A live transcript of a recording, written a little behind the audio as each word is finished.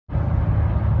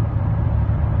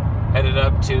Headed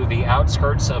up to the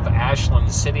outskirts of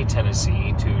Ashland City,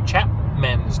 Tennessee, to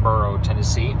Chapmansboro,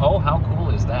 Tennessee. Oh, how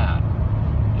cool is that?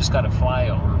 Just got a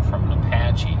flyover from an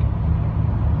Apache.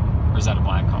 Or is that a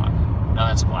Blackhawk? No,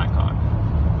 that's a Blackhawk.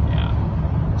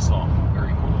 Yeah, so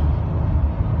very cool.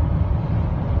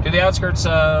 To the outskirts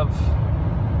of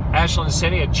Ashland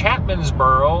City at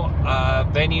Chapmansboro, a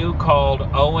venue called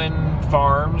Owen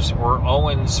Farms or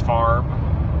Owen's Farm.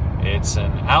 It's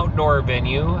an outdoor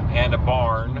venue and a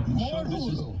barn.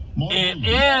 It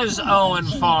is Owen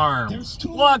Farm.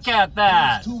 Look at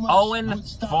that. Owen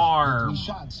Farm.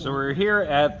 So we're here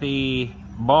at the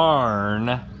barn.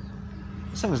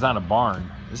 This thing's not a barn.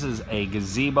 This is a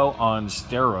gazebo on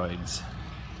steroids.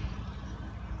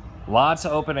 Lots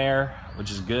of open air, which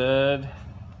is good.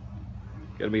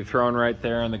 Gonna be thrown right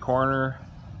there in the corner.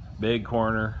 Big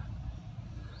corner.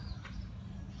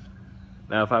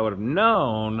 Now, if I would have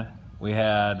known we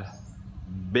had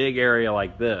big area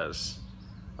like this,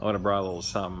 I would have brought a little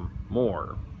something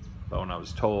more. But when I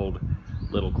was told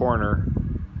little corner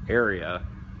area,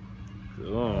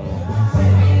 oh.